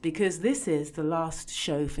because this is the last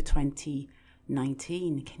show for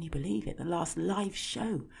 2019. Can you believe it? The last live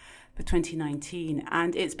show for 2019.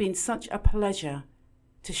 And it's been such a pleasure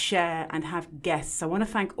to share and have guests. I want to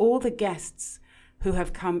thank all the guests who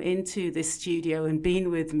have come into this studio and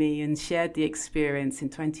been with me and shared the experience in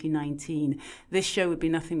 2019. This show would be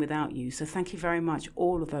nothing without you. So thank you very much,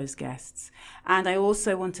 all of those guests. And I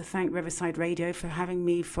also want to thank Riverside Radio for having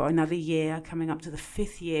me for another year, coming up to the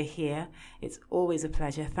 5th year here. It's always a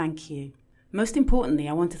pleasure. Thank you. Most importantly,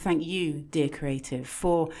 I want to thank you, dear creative,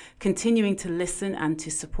 for continuing to listen and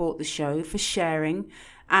to support the show, for sharing.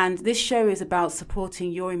 And this show is about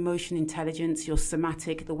supporting your emotion intelligence, your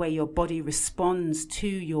somatic, the way your body responds to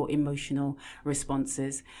your emotional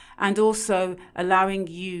responses, and also allowing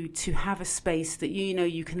you to have a space that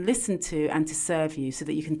you can listen to and to serve you, so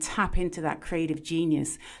that you can tap into that creative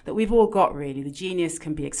genius that we've all got, really. The genius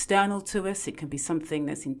can be external to us. It can be something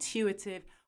that's intuitive.